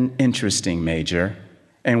pleasant and interesting, Major,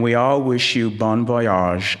 and we all wish you bon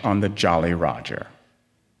voyage on the Jolly Roger."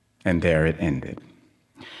 And there it ended.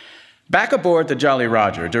 Back aboard the Jolly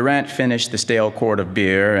Roger, Durant finished the stale quart of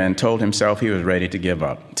beer and told himself he was ready to give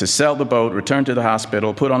up, to sell the boat, return to the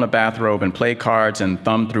hospital, put on a bathrobe, and play cards and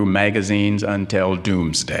thumb through magazines until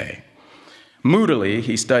doomsday. Moodily,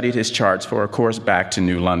 he studied his charts for a course back to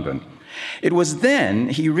New London. It was then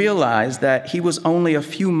he realized that he was only a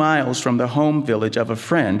few miles from the home village of a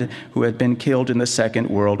friend who had been killed in the Second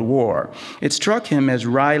World War. It struck him as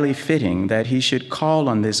wryly fitting that he should call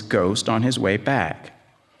on this ghost on his way back.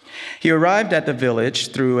 He arrived at the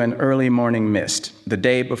village through an early morning mist, the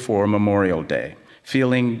day before Memorial Day,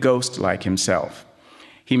 feeling ghost-like himself.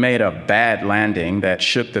 He made a bad landing that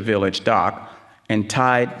shook the village dock and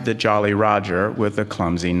tied the Jolly Roger with a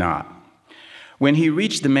clumsy knot. When he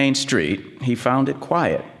reached the main street, he found it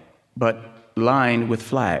quiet, but lined with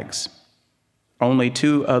flags. Only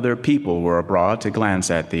 2 other people were abroad to glance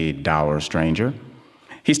at the dour stranger.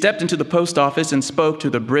 He stepped into the post office and spoke to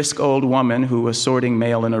the brisk old woman who was sorting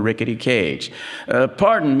mail in a rickety cage.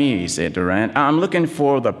 "Pardon me," said Durant. "I'm looking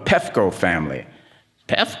for the Pefko family."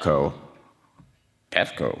 "Pefko?"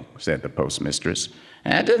 "Pefko," said the postmistress.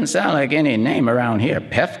 "That doesn't sound like any name around here.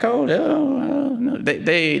 Pefko?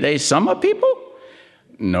 They summer people?"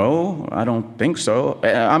 "No, I don't think so.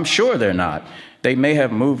 I'm sure they're not. They may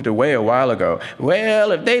have moved away a while ago."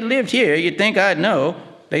 "Well, if they lived here, you'd think I'd know.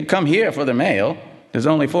 They'd come here for the mail. There's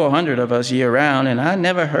only 400 of us year-round, and I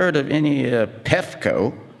never heard of any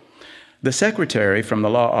Pefko." The secretary from the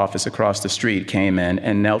law office across the street came in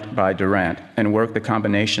and knelt by Durant and worked the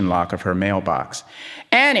combination lock of her mailbox.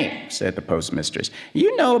 "Annie," said the postmistress,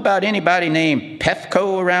 "you know about anybody named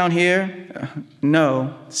Pefko around here?"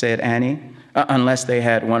 "No," said Annie, "unless they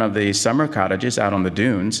had one of the summer cottages out on the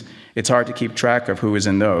dunes. It's hard to keep track of who is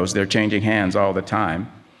in those. They're changing hands all the time."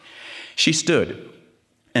 She stood,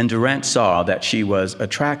 and Durant saw that she was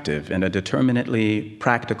attractive in a determinately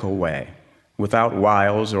practical way, without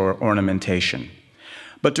wiles or ornamentation.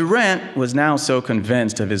 But Durant was now so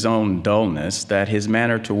convinced of his own dullness that his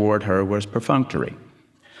manner toward her was perfunctory.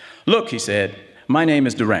 "Look," he said, "my name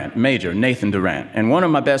is Durant, Major Nathan Durant, and one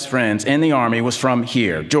of my best friends in the Army was from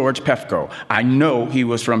here, George Pefko. I know he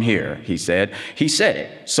was from here," he said. "He said it,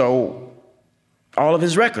 so all of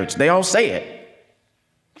his records, they all say it.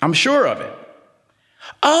 I'm sure of it."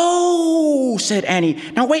 "Oh," said Annie.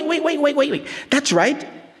 "Now, wait. That's right.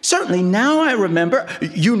 Certainly, now I remember."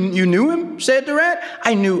 You knew him?" said Durant.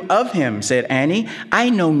 "I knew of him," said Annie. "I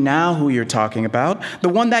know now who you're talking about, the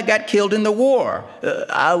one that got killed in the war."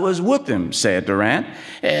 "I was with him," said Durant.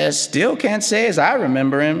 "Still can't say as I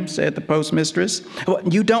remember him," said the postmistress. "Well,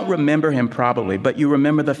 you don't remember him probably, but you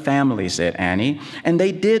remember the family," said Annie. "And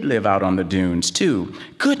they did live out on the dunes, too.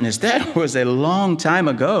 Goodness, that was a long time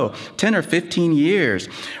ago, 10 or 15 years.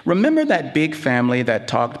 Remember that big family that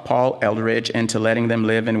talked Paul Eldridge into letting them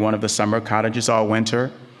live in one of the summer cottages all winter?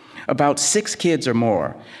 About 6 kids or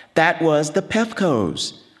more. That was the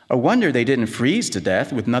Pefkos. A wonder they didn't freeze to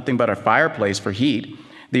death with nothing but a fireplace for heat.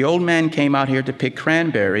 The old man came out here to pick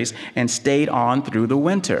cranberries and stayed on through the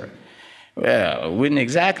winter. Well, wouldn't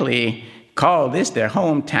exactly call this their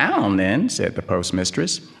hometown then, said the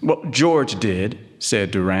postmistress. Well, George did,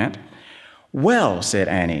 said Durant. Well, said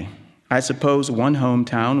Annie, I suppose one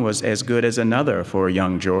hometown was as good as another for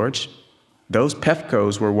young George. Those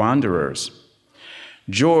Pefcos were wanderers.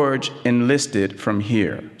 George enlisted from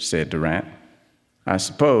here, said Durant. I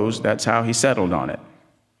suppose that's how he settled on it.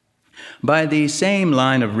 By the same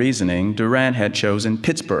line of reasoning, Durant had chosen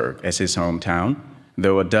Pittsburgh as his hometown,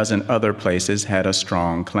 though a dozen other places had a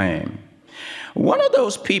strong claim. One of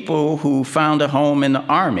those people who found a home in the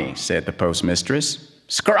Army, said the postmistress.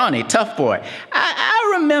 Scrawny, tough boy.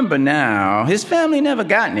 I remember now. His family never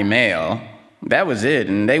got any mail. That was it,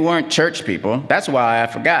 and they weren't church people. That's why I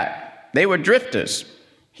forgot. They were drifters.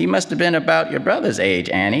 He must have been about your brother's age,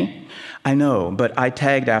 Annie. I know, but I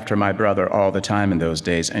tagged after my brother all the time in those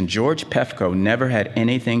days, and George Pefco never had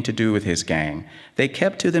anything to do with his gang. They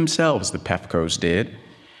kept to themselves, the Pefcos did.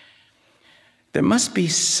 There must be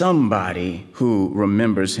somebody who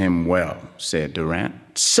remembers him well, said Durant.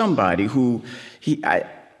 Somebody who He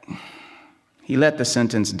let the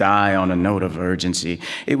sentence die on a note of urgency.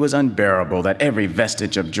 It was unbearable that every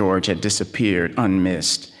vestige of George had disappeared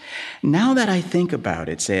unmissed. Now that I think about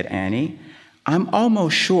it, said Annie, I'm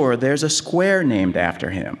almost sure there's a square named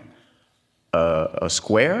after him. A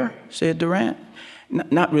square? Said Durant.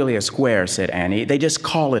 Not really a square, said Annie. They just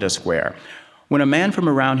call it a square. When a man from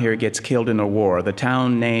around here gets killed in a war, the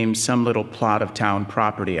town names some little plot of town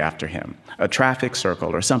property after him, a traffic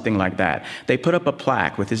circle or something like that. They put up a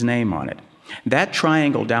plaque with his name on it. That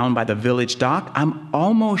triangle down by the village dock, I'm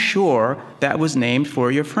almost sure that was named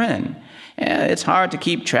for your friend. It's hard to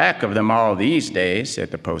keep track of them all these days,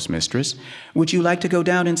 said the postmistress. Would you like to go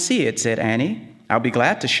down and see it, said Annie. I'll be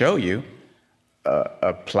glad to show you.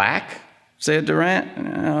 A plaque, said Durant.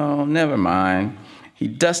 Oh, never mind. He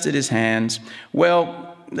dusted his hands.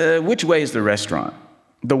 Well, which way is the restaurant?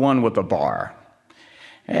 The one with the bar.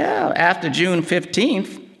 Well, after June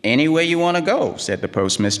 15th, any way you want to go, said the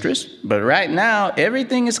postmistress. But right now,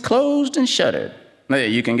 everything is closed and shuttered.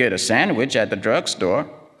 You can get a sandwich at the drugstore.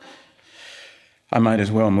 I might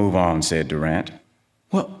as well move on, said Durant.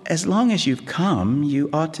 Well, as long as you've come, you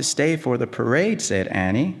ought to stay for the parade, said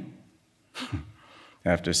Annie.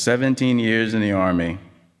 After 17 years in the Army,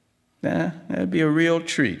 that'd be a real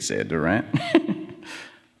treat, said Durant.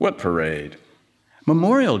 What parade?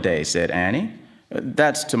 Memorial Day, said Annie.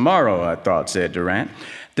 That's tomorrow, I thought, said Durant.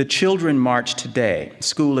 The children march today.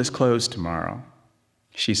 School is closed tomorrow.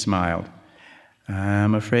 She smiled.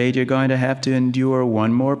 I'm afraid you're going to have to endure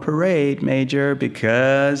one more parade, Major,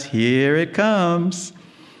 because here it comes.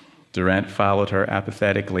 Durant followed her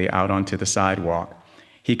apathetically out onto the sidewalk.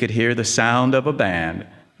 He could hear the sound of a band,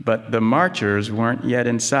 but the marchers weren't yet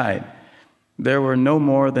in sight. There were no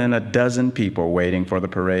more than a dozen people waiting for the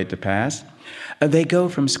parade to pass. They go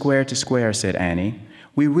from square to square, said Annie.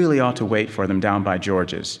 We really ought to wait for them down by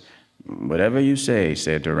George's. Whatever you say,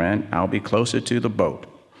 said Durant. I'll be closer to the boat.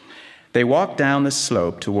 They walked down the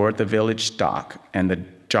slope toward the village dock and the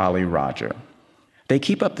Jolly Roger. They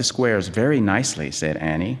keep up the squares very nicely, said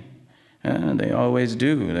Annie. They always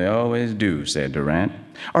do, said Durant.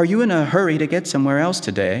 Are you in a hurry to get somewhere else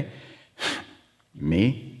today?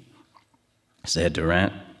 Me? Said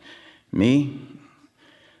Durant. Me?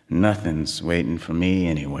 Nothing's waiting for me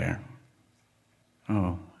anywhere.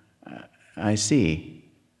 Oh, I see.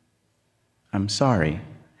 I'm sorry.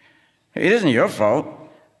 It isn't your fault.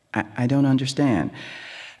 I don't understand.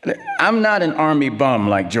 I'm not an Army bum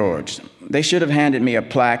like George. They should have handed me a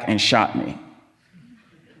plaque and shot me.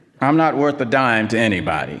 I'm not worth a dime to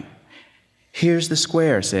anybody. Here's the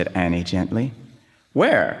square, said Annie gently.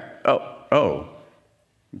 Where? Oh,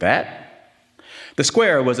 that? The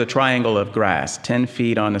square was a triangle of grass, 10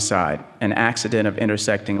 feet on the side, an accident of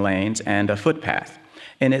intersecting lanes, and a footpath.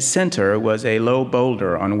 In its center was a low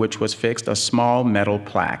boulder on which was fixed a small metal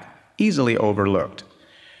plaque, easily overlooked.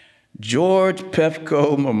 George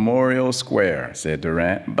Pefco Memorial Square, said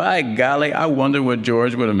Durant. By golly, I wonder what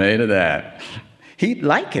George would have made of that. He'd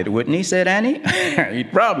like it, wouldn't he, said Annie?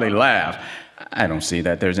 He'd probably laugh. I don't see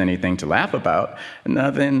that there's anything to laugh about.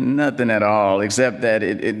 Nothing at all, except that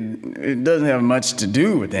it doesn't have much to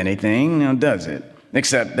do with anything, now does it?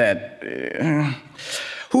 Except that,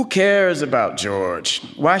 who cares about George?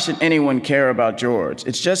 Why should anyone care about George?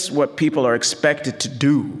 It's just what people are expected to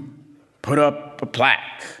do. Put up a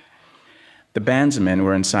plaque. The bandsmen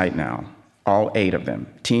were in sight now, all 8 of them,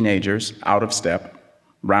 teenagers, out of step,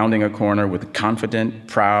 rounding a corner with confident,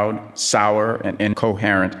 proud, sour, and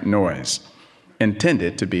incoherent noise.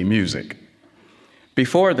 intended to be music.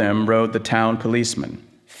 Before them rode the town policeman,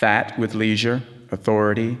 fat with leisure,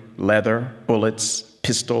 authority, leather, bullets,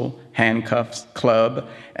 pistol, handcuffs, club,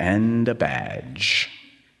 and a badge.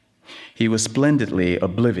 He was splendidly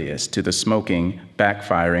oblivious to the smoking,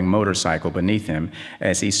 backfiring motorcycle beneath him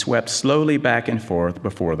as he swept slowly back and forth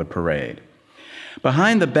before the parade.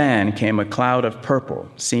 Behind the band came a cloud of purple,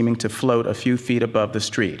 seeming to float a few feet above the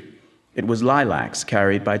street. It was lilacs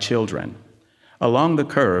carried by children. Along the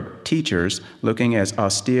curb, teachers, looking as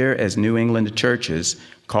austere as New England churches,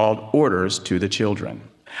 called orders to the children.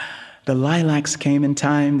 "The lilacs came in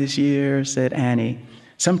time this year," said Annie.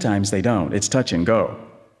 "Sometimes they don't. It's touch and go."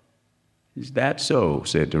 "Is that so?"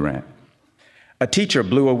 said Durant. A teacher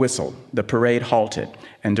blew a whistle. The parade halted,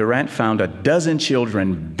 and Durant found a dozen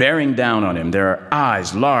children bearing down on him, their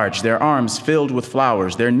eyes large, their arms filled with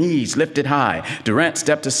flowers, their knees lifted high. Durant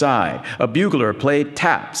stepped aside. A bugler played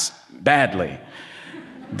taps, badly.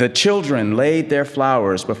 The children laid their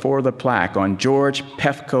flowers before the plaque on George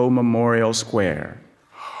Pefko Memorial Square.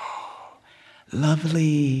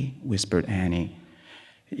 "Lovely," whispered Annie.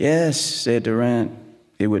 "Yes," said Durant.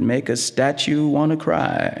 "It would make a statue want to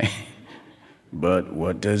cry." "But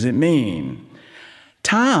what does it mean?"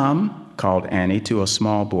 "Tom," called Annie to a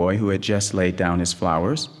small boy who had just laid down his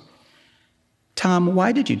flowers. "Tom,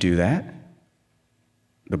 why did you do that?"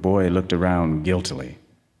 The boy looked around guiltily.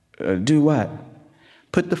 "Do what?"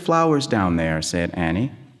 "Put the flowers down there," said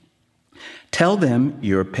Annie. "Tell them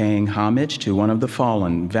you're paying homage to one of the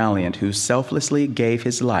fallen, valiant, who selflessly gave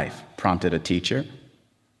his life," prompted a teacher.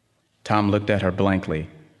 Tom looked at her blankly,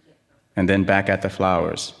 and then back at the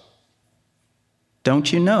flowers.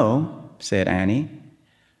 "Don't you know?" said Annie.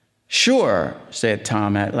 "Sure," said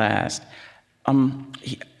Tom at last.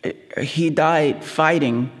 He died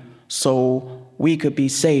fighting so we could be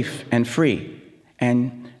safe and free,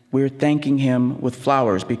 and we're thanking him with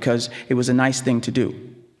flowers because it was a nice thing to do."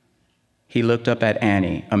 He looked up at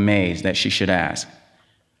Annie, amazed that she should ask.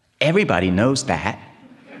 "Everybody knows that."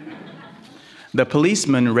 The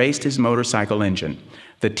policeman raced his motorcycle engine.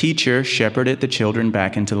 The teacher shepherded the children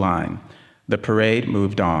back into line. The parade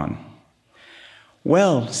moved on.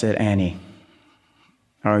 "Well," said Annie,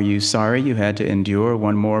 "are you sorry you had to endure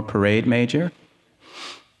one more parade, Major?"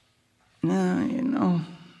 "No,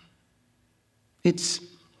 it's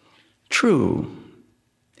true,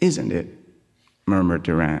 isn't it?" murmured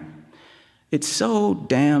Durant. "It's so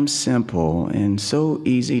damn simple and so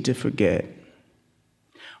easy to forget."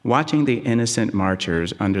 Watching the innocent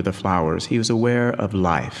marchers under the flowers, he was aware of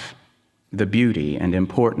life, the beauty and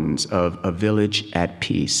importance of a village at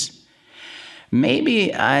peace.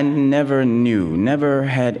 "Maybe I never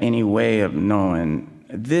had any way of knowing.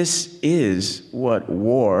 This is what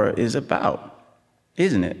war is about,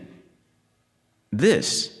 isn't it?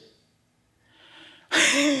 This."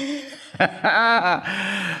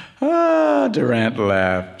 Durant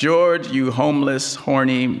laughed. "George, you homeless,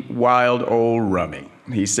 horny, wild old rummy,"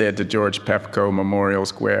 he said to George Pefko Memorial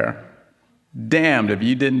Square. "Damned if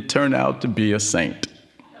you didn't turn out to be a saint."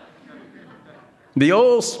 The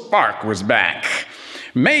old spark was back.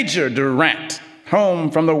 Major Durant,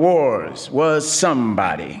 home from the wars, was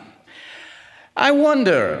somebody. "I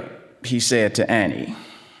wonder," he said to Annie,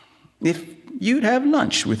 "if you'd have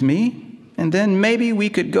lunch with me, and then maybe we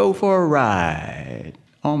could go for a ride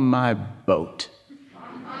on my boat."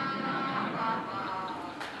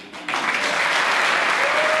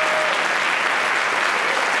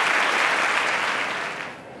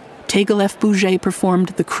 Tegel F. Bouget performed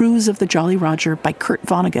The Cruise of the Jolly Roger by Kurt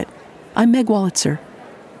Vonnegut. I'm Meg Wolitzer.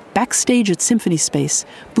 Backstage at Symphony Space,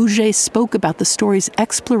 Bouget spoke about the story's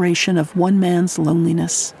exploration of one man's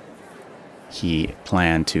loneliness. He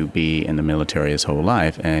planned to be in the military his whole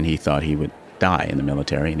life, and he thought he would die in the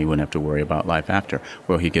military and he wouldn't have to worry about life after.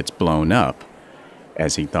 Well, he gets blown up,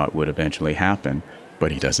 as he thought would eventually happen,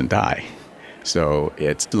 but he doesn't die. So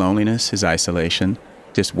it's loneliness, his isolation,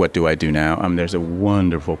 just what do I do now? There's a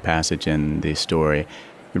wonderful passage in the story.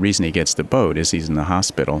 The reason he gets the boat is he's in the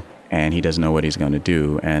hospital and he doesn't know what he's going to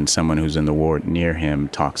do. And someone who's in the ward near him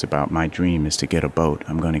talks about, "My dream is to get a boat.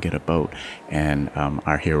 I'm going to get a boat." And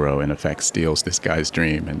our hero, in effect, steals this guy's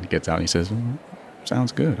dream and gets out and he says,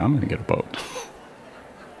 "Sounds good. I'm going to get a boat."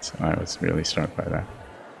 So I was really struck by that.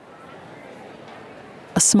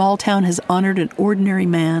 A small town has honored an ordinary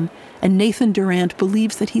man, and Nathan Durant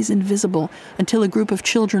believes that he's invisible until a group of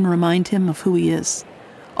children remind him of who he is.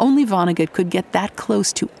 Only Vonnegut could get that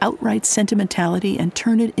close to outright sentimentality and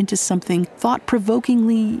turn it into something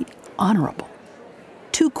thought-provokingly honorable.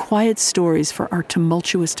 Two quiet stories for our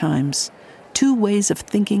tumultuous times, two ways of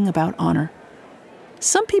thinking about honor.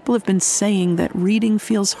 Some people have been saying that reading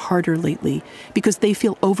feels harder lately because they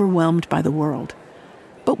feel overwhelmed by the world.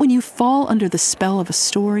 But when you fall under the spell of a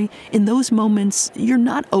story, in those moments, you're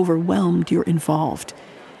not overwhelmed, you're involved.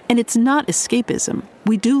 And it's not escapism.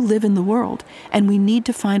 We do live in the world, and we need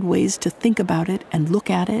to find ways to think about it and look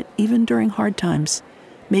at it, even during hard times,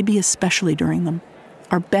 maybe especially during them.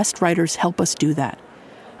 Our best writers help us do that.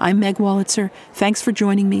 I'm Meg Wolitzer. Thanks for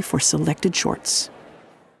joining me for Selected Shorts.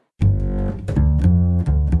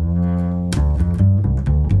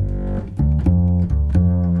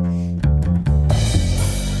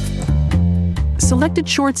 Selected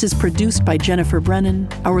Shorts is produced by Jennifer Brennan.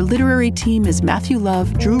 Our literary team is Matthew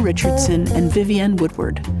Love, Drew Richardson, and Vivienne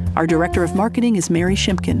Woodward. Our director of marketing is Mary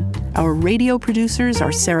Shimkin. Our radio producers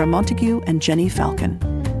are Sarah Montague and Jenny Falcon.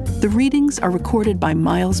 The readings are recorded by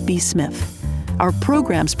Miles B. Smith. Our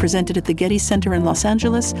programs presented at the Getty Center in Los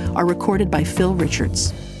Angeles are recorded by Phil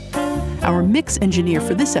Richards. Our mix engineer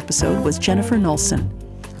for this episode was Jennifer Nolson.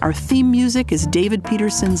 Our theme music is David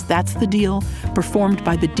Peterson's That's the Deal, performed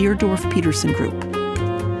by the Deerdorf Peterson Group.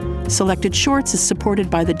 Selected Shorts is supported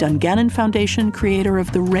by the Dungannon Foundation, creator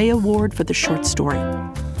of the Ray Award for the short story.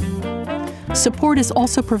 Support is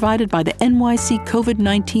also provided by the NYC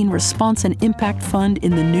COVID-19 Response and Impact Fund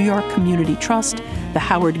in the New York Community Trust, the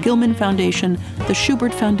Howard Gilman Foundation, the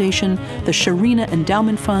Schubert Foundation, the Sharina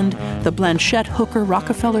Endowment Fund, the Blanchette Hooker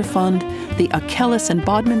Rockefeller Fund, the Achilles and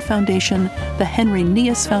Bodman Foundation, the Henry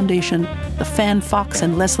Nias Foundation, the Fan Fox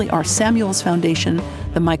and Leslie R. Samuels Foundation,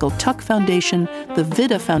 the Michael Tuck Foundation, the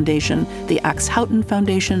Vida Foundation, the Axe Houghton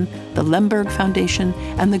Foundation, the Lemberg Foundation,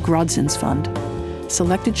 and the Grodzins Fund.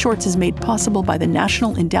 Selected Shorts is made possible by the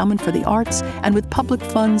National Endowment for the Arts and with public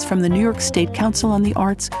funds from the New York State Council on the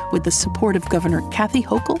Arts with the support of Governor Kathy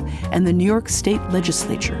Hochul and the New York State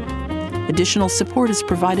Legislature. Additional support is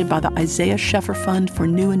provided by the Isaiah Sheffer Fund for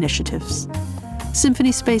New Initiatives.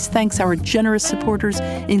 Symphony Space thanks our generous supporters,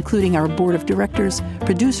 including our board of directors,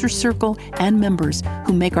 producer circle, and members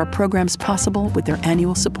who make our programs possible with their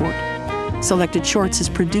annual support. Selected Shorts is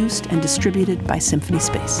produced and distributed by Symphony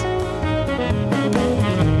Space.